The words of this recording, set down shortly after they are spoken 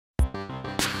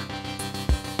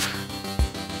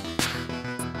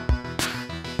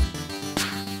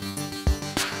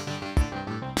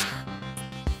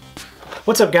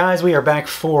What's up, guys? We are back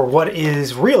for what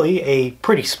is really a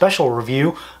pretty special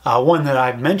review, one that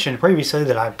I've mentioned previously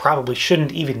that I probably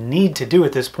shouldn't even need to do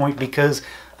at this point because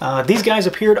these guys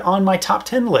appeared on my top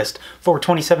 10 list for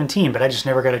 2017, but I just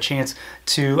never got a chance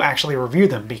to actually review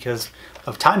them because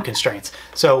of time constraints.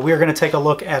 So we're going to take a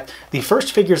look at the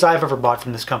first figures I've ever bought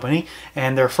from this company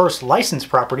and their first licensed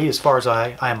property, as far as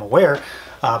I am aware,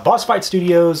 Boss Fight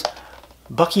Studios,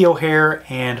 Bucky O'Hare,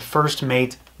 and First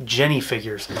Mate Jenny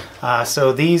figures.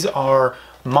 So these are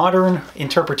modern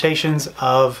interpretations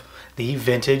of the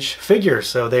vintage figures.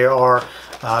 So they are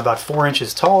about 4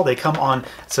 inches tall. They come on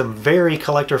some very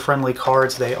collector-friendly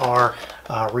cards. They are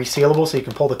resealable, so you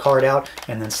can pull the card out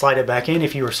and then slide it back in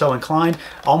if you were so inclined.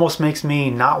 Almost makes me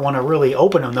not want to really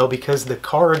open them though, because the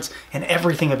cards and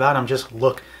everything about them just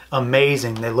look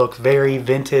amazing. They look very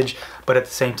vintage, but at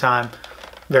the same time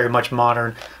very much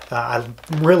modern. I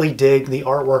really dig the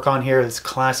artwork on here. It's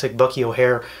classic Bucky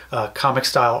O'Hare comic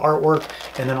style artwork,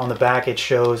 and then on the back it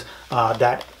shows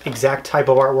that exact type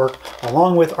of artwork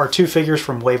along with our two figures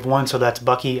from Wave 1, so that's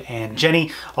Bucky and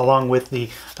Jenny, along with the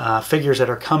figures that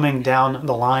are coming down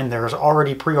the line. There's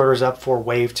already pre-orders up for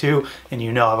Wave 2, and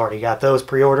you know I've already got those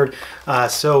pre-ordered.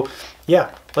 So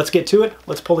yeah, let's get to it.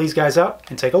 Let's pull these guys out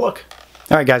and take a look.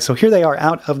 All right, guys, so here they are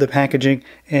out of the packaging,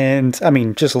 and I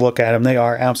mean, just look at them. They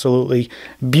are absolutely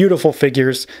beautiful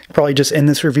figures. Probably just end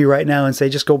this review right now and say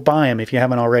just go buy them if you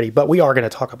haven't already, but we are going to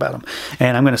talk about them.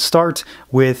 And I'm going to start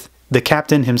with the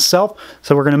captain himself.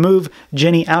 So we're going to move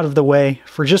Jenny out of the way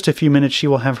for just a few minutes. She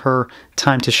will have her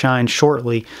time to shine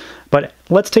shortly. But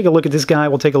let's take a look at this guy.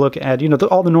 We'll take a look at, you know,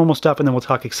 all the normal stuff, and then we'll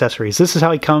talk accessories. This is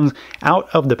how he comes out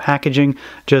of the packaging,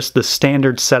 just the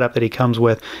standard setup that he comes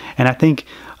with. And I think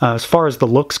as far as the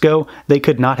looks go, they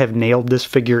could not have nailed this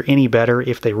figure any better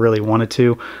if they really wanted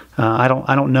to. I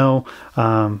don't know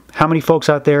how many folks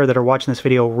out there that are watching this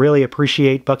video really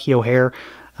appreciate Bucky O'Hare.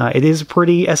 It is a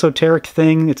pretty esoteric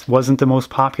thing. It wasn't the most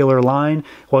popular line.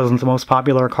 It wasn't the most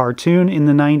popular cartoon in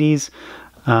the 90s.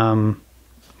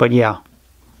 But yeah,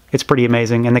 it's pretty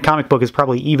amazing. And the comic book is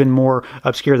probably even more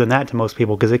obscure than that to most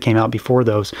people because it came out before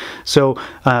those. So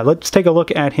let's take a look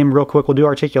at him real quick. We'll do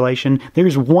articulation.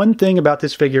 There's one thing about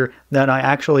this figure that I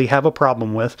actually have a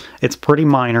problem with. It's pretty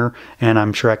minor, and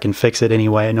I'm sure I can fix it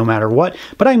anyway, no matter what.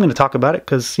 But I'm going to talk about it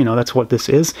because, you know, that's what this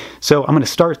is. So I'm going to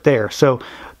start there. So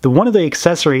one of the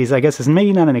accessories, I guess, is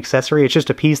maybe not an accessory. It's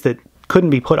just a piece that couldn't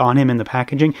be put on him in the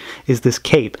packaging, is this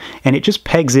cape. And it just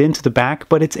pegs into the back,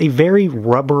 but it's a very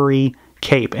rubbery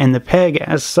cape, and the peg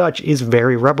as such is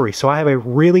very rubbery. So I have a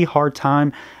really hard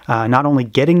time not only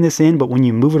getting this in, but when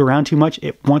you move it around too much,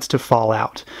 it wants to fall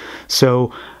out.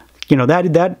 So, you know,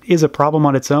 that is a problem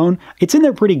on its own. It's in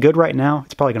there pretty good right now.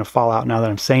 It's probably going to fall out now that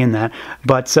I'm saying that,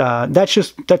 but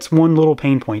that's one little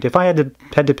pain point. If I had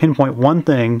to pinpoint one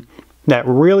thing that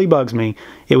really bugs me,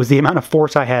 it was the amount of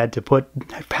force I had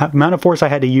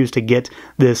to use to get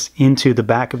this into the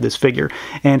back of this figure.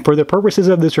 And for the purposes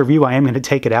of this review, I am going to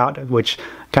take it out, which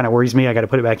kind of worries me. I got to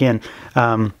put it back in.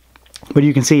 But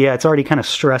you can see, yeah, it's already kind of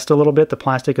stressed a little bit. The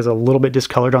plastic is a little bit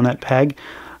discolored on that peg.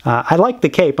 I like the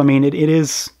cape. I mean, it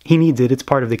is, he needs it. It's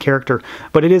part of the character.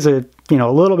 But it is a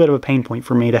little bit of a pain point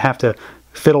for me to have to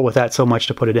fiddle with that so much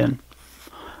to put it in.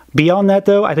 Beyond that,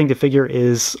 though, I think the figure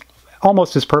is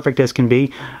almost as perfect as can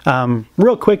be.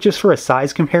 Real quick, just for a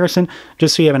size comparison,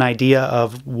 just so you have an idea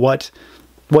of what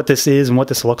this is and what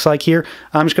this looks like here,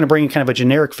 I'm just going to bring in kind of a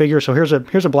generic figure. So here's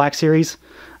a Black Series,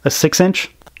 a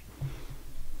 6-inch.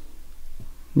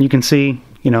 You can see,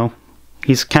 you know,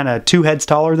 he's kind of 2 heads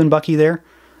taller than Bucky there.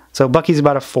 So Bucky's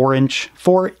about a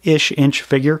 4-ish inch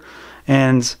figure,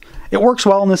 and it works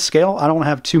well on this scale. I don't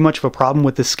have too much of a problem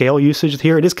with the scale usage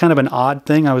here. It is kind of an odd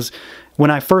thing. When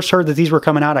I first heard that these were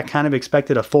coming out, I kind of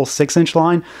expected a full 6-inch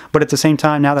line, but at the same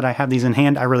time, now that I have these in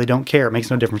hand, I really don't care. It makes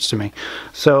no difference to me.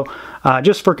 So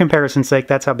just for comparison's sake,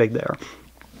 that's how big they are.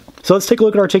 So let's take a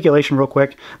look at articulation real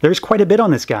quick. There's quite a bit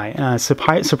on this guy,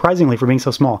 surprisingly for being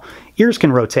so small. Ears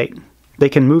can rotate. They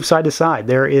can move side to side.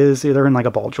 They're in like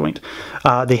a ball joint.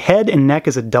 The head and neck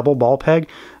is a double ball peg,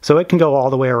 so it can go all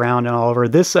the way around and all over.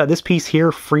 This piece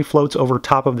here free floats over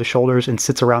top of the shoulders and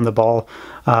sits around the ball,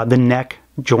 the neck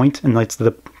joint, and that's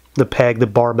the peg, the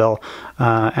barbell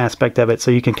aspect of it. So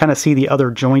you can kind of see the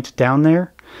other joint down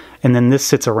there, and then this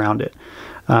sits around it.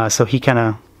 So he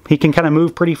can kind of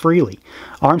move pretty freely.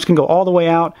 Arms can go all the way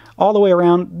out, all the way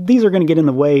around. These are going to get in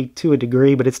the way to a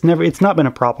degree, but it's not been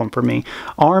a problem for me.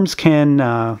 Arms can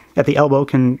at the elbow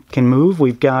can move.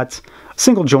 We've got a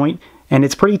single joint, and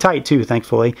it's pretty tight too,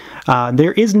 thankfully.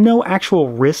 There is no actual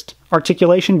wrist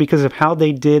articulation because of how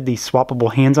they did the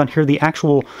swappable hands on here. The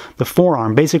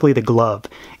forearm, basically the glove,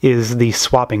 is the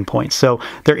swapping point. So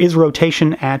there is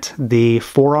rotation at the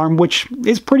forearm, which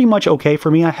is pretty much okay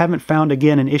for me. I haven't found,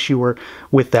 again, an issue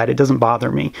with that. It doesn't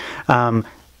bother me.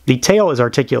 The tail is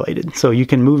articulated, so you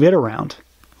can move it around,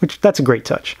 that's a great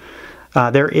touch.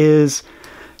 There is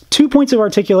 2 points of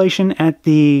articulation at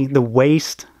the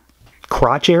waist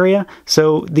crotch area,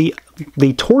 so the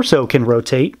torso can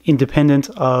rotate independent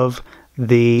of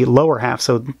the lower half.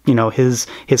 So, you know, his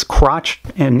crotch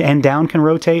and down can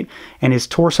rotate, and his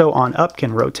torso on up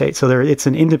can rotate. So it's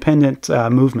an independent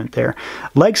movement there.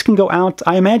 Legs can go out.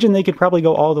 I imagine they could probably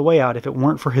go all the way out if it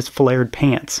weren't for his flared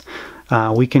pants.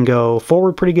 We can go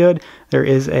forward pretty good. There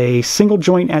is a single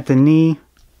joint at the knee.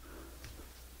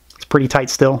 It's pretty tight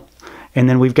still. And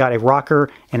then we've got a rocker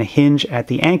and a hinge at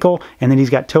the ankle. And then he's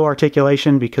got toe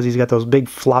articulation because he's got those big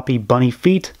floppy bunny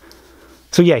feet.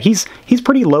 So yeah, he's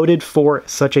pretty loaded for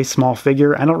such a small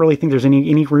figure. I don't really think there's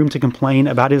any room to complain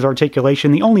about his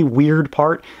articulation. The only weird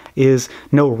part is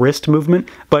no wrist movement,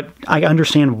 but I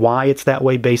understand why it's that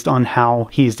way based on how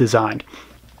he's designed.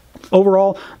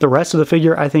 Overall, the rest of the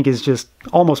figure I think is just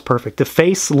almost perfect. The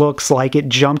face looks like it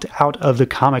jumped out of the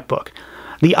comic book.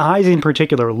 The eyes in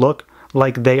particular look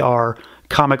like they are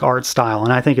comic art style,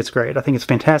 and I think it's great. I think it's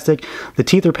fantastic. The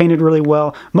teeth are painted really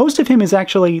well. Most of him is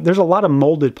actually, there's a lot of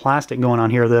molded plastic going on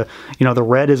here. The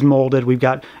red is molded. We've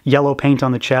got yellow paint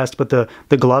on the chest, but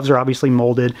the gloves are obviously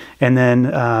molded. And then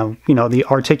the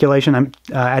articulation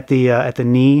at the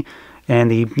knee and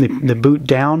the boot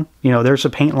down, there's a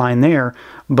paint line there.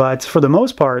 But for the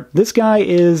most part, this guy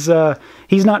is,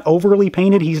 he's not overly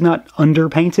painted. He's not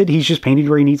underpainted. He's just painted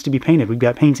where he needs to be painted. We've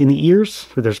got paints in the ears.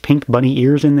 There's pink bunny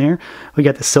ears in there. We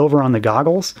got the silver on the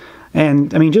goggles.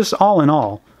 And, I mean, just all in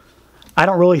all, I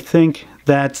don't really think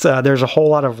that there's a whole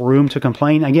lot of room to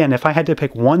complain. Again, if I had to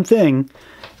pick one thing,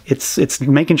 it's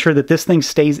making sure that this thing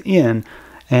stays in.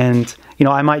 And,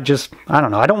 I might just, I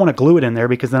don't know, I don't want to glue it in there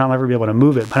because then I'll never be able to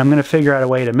move it. But I'm going to figure out a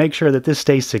way to make sure that this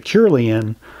stays securely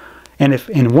in.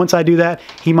 And once I do that,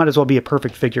 he might as well be a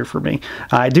perfect figure for me.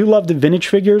 I do love the vintage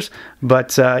figures,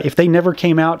 but if they never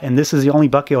came out and this is the only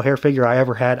Bucky O'Hare figure I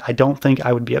ever had, I don't think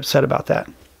I would be upset about that.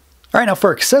 All right, now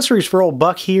for accessories for old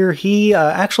Buck here, he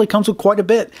actually comes with quite a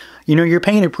bit. You're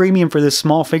paying a premium for this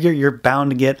small figure. You're bound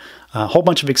to get a whole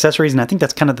bunch of accessories, and I think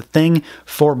that's kind of the thing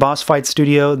for Boss Fight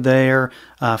Studio. Their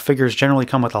figures generally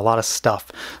come with a lot of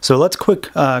stuff. So let's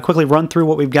quickly run through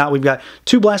what we've got. We've got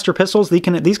 2 blaster pistols.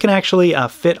 These can actually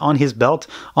fit on his belt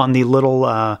on the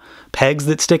little pegs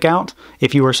that stick out,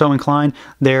 if you were so inclined.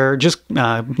 They're just,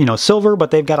 silver,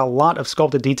 but they've got a lot of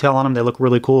sculpted detail on them. They look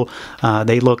really cool.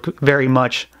 They look very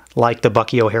much like the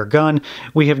Bucky O'Hare gun.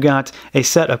 We have got a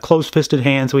set of closed-fisted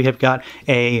hands. We have got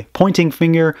a pointing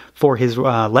finger for his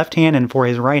left hand, and for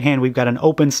his right hand we've got an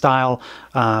open style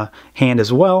hand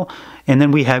as well. And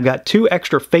then we have got 2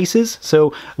 extra faces.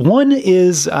 So one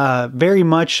is very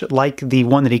much like the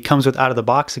one that he comes with out of the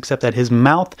box, except that his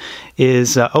mouth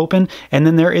is open. And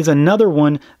then there is another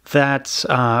one that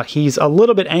he's a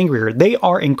little bit angrier. They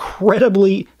are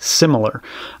incredibly similar.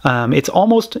 It's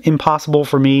almost impossible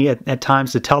for me at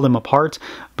times to tell them apart,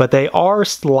 but they are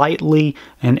slightly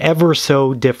and ever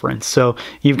so different. So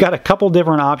you've got a couple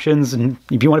different options, and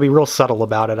if you want to be real subtle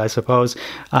about it, I suppose,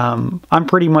 I'm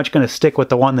pretty much going to stick with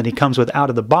the one that he comes with out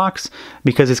of the box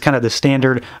because it's kind of the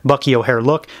standard Bucky O'Hare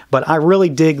look. But I really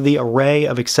dig the array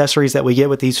of accessories that we get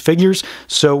with these figures.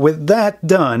 So with that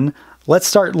done, let's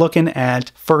start looking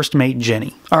at First Mate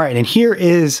Jenny. All right, and here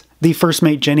is the First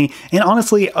Mate Jenny. And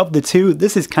honestly, of the 2,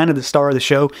 this is kind of the star of the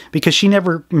show because she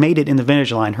never made it in the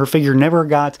vintage line. Her figure never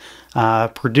got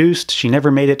produced. She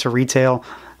never made it to retail.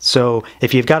 So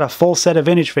if you've got a full set of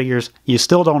vintage figures, you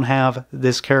still don't have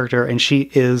this character, and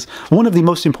she is one of the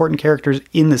most important characters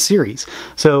in the series.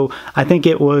 So I think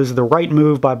it was the right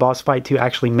move by Boss Fight to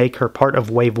actually make her part of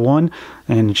Wave 1,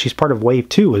 and she's part of Wave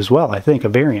 2 as well, I think, a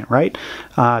variant, right?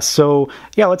 So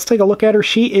yeah, let's take a look at her.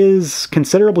 She is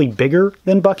considerably bigger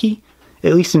than Bucky,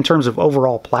 at least in terms of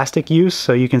overall plastic use.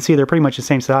 So you can see they're pretty much the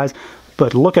same size.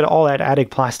 But look at all that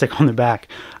added plastic on the back.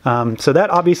 So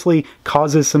that obviously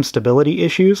causes some stability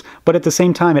issues, but at the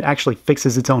same time, it actually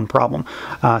fixes its own problem.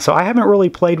 So I haven't really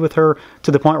played with her to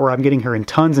the point where I'm getting her in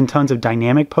tons and tons of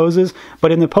dynamic poses,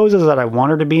 but in the poses that I want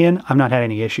her to be in, I've not had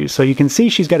any issues. So you can see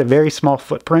she's got a very small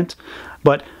footprint,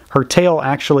 but her tail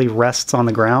actually rests on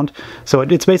the ground. So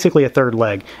it's basically a third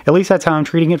leg. At least that's how I'm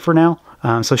treating it for now.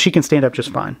 So she can stand up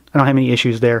just fine. I don't have any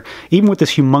issues there. Even with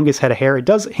this humongous head of hair, it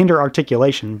does hinder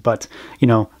articulation, but,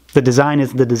 the design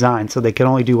is the design, so they can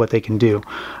only do what they can do.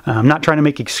 I'm not trying to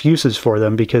make excuses for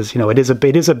them because, you know, it is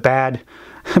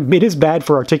bad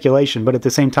for articulation, but at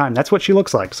the same time, that's what she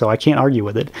looks like, so I can't argue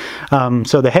with it.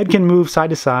 So the head can move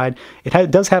side to side.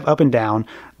 It does have up and down,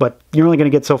 but you're only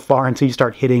going to get so far until you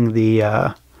start hitting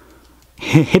the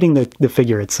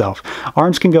figure itself.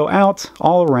 Arms can go out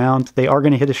all around. They are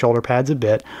going to hit the shoulder pads a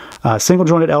bit. Single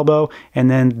jointed elbow, and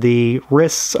then the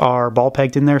wrists are ball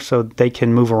pegged in there so they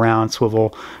can move around,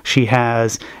 swivel. She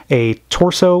has a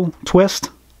torso twist,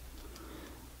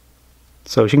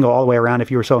 so she can go all the way around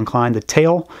if you were so inclined. The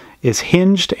tail is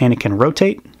hinged and it can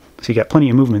rotate, so you got plenty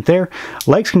of movement there.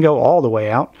 Legs can go all the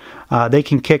way out. They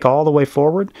can kick all the way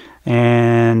forward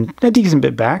and a decent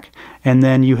bit back. And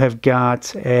then you have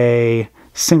got a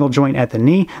single joint at the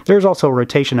knee. There's also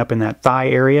rotation up in that thigh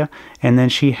area. And then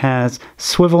she has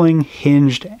swiveling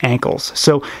hinged ankles.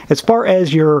 So as far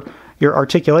as your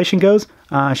articulation goes,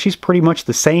 she's pretty much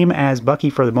the same as Bucky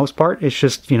for the most part. It's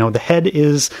just, you know, the head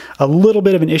is a little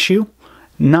bit of an issue.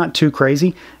 Not too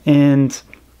crazy. And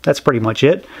that's pretty much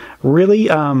it. Really,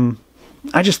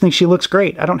 I just think she looks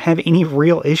great. I don't have any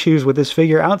real issues with this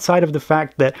figure outside of the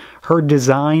fact that her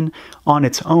design on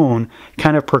its own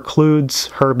kind of precludes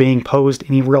her being posed in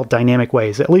any real dynamic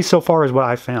ways, at least so far as what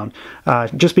I've found.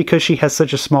 Just because she has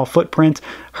such a small footprint,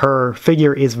 her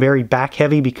figure is very back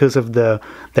heavy because of the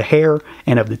hair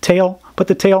and of the tail, but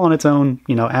the tail on its own,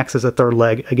 you know, acts as a third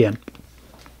leg again.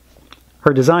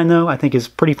 Her design, though, I think is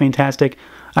pretty fantastic.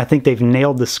 I think they've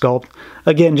nailed the sculpt.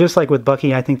 Again, just like with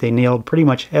Bucky, I think they nailed pretty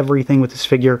much everything with this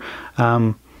figure.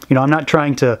 You know, I'm not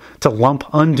trying to lump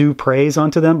undue praise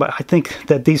onto them, but I think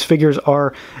that these figures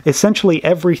are essentially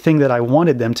everything that I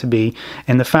wanted them to be.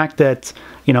 And the fact that,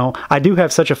 you know, I do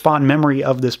have such a fond memory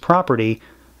of this property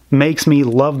makes me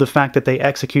love the fact that they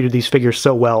executed these figures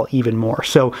so well even more.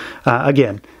 So,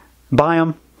 again, buy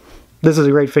them. This is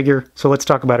a great figure, so let's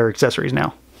talk about her accessories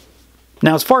now.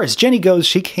 Now, as far as Jenny goes,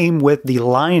 she came with the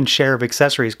lion's share of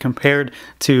accessories compared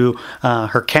to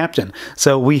her captain.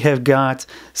 So we have got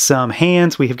some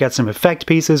hands, we have got some effect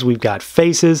pieces, we've got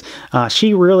faces.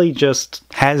 She really just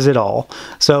has it all.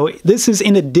 So this is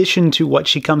in addition to what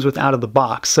she comes with out of the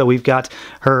box. So we've got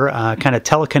her kind of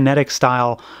telekinetic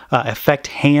style effect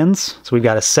hands. So we've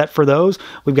got a set for those.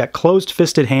 We've got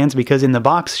closed-fisted hands because in the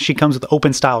box she comes with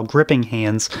open style gripping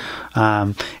hands.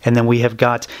 And then we have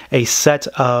got a set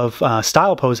of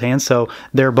style pose hands, so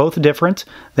they're both different.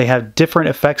 They have different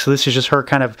effects. So this is just her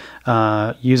kind of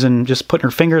just putting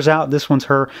her fingers out. This one's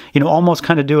her, you know, almost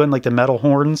kind of doing like the metal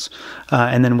horns.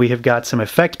 And then we have got some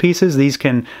effect pieces. These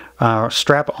can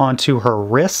strap onto her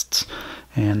wrists,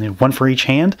 and then one for each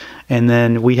hand. And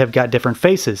then we have got different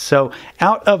faces. So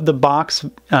out of the box,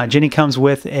 Jenny comes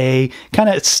with a kind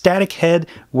of static head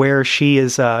where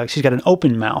she's got an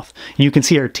open mouth. You can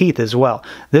see her teeth as well.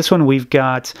 This one we've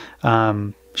got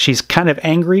she's kind of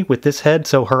angry with this head,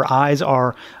 so her eyes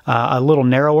are a little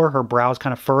narrower, her brow's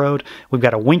kind of furrowed. We've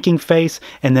got a winking face,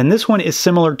 and then this one is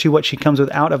similar to what she comes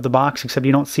with out of the box, except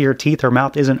you don't see her teeth, her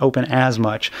mouth isn't open as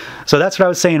much. So that's what I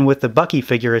was saying with the Bucky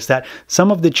figure, is that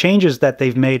some of the changes that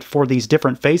they've made for these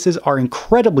different faces are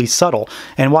incredibly subtle,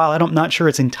 and while I'm not sure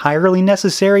it's entirely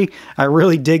necessary, I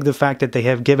really dig the fact that they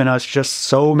have given us just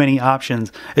so many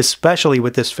options, especially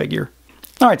with this figure.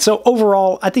 Alright, so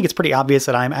overall, I think it's pretty obvious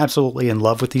that I'm absolutely in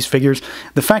love with these figures.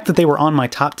 The fact that they were on my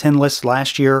top 10 list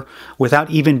last year without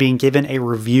even being given a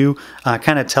review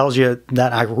kind of tells you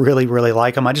that I really, really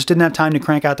like them. I just didn't have time to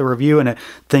crank out the review, and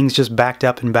things just backed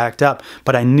up and backed up.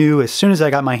 But I knew as soon as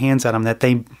I got my hands on them that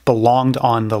they belonged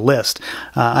on the list.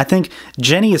 I think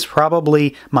Jenny is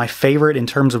probably my favorite in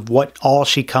terms of what all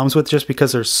she comes with, just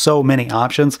because there's so many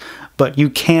options. But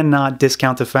you cannot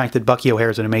discount the fact that Bucky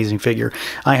O'Hare is an amazing figure.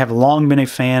 I have long been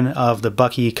a fan of the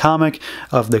Bucky comic,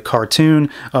 of the cartoon,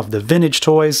 of the vintage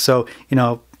toys. So, you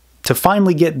know, to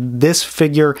finally get this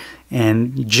figure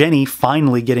and Jenny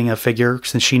finally getting a figure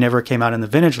since she never came out in the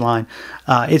vintage line,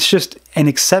 it's just an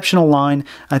exceptional line.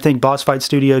 I think Boss Fight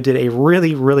Studio did a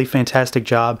really, really fantastic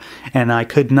job, and I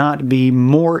could not be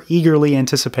more eagerly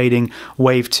anticipating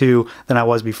Wave 2 than I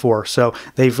was before. So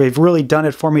they've really done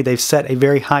it for me. They've set a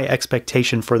very high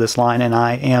expectation for this line, and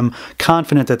I am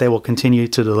confident that they will continue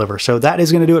to deliver. So that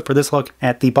is going to do it for this look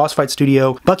at the Boss Fight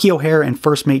Studio Bucky O'Hare and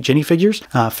First Mate Jenny figures.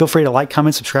 Feel free to like,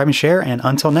 comment, subscribe, and share, and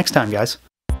until next time, guys.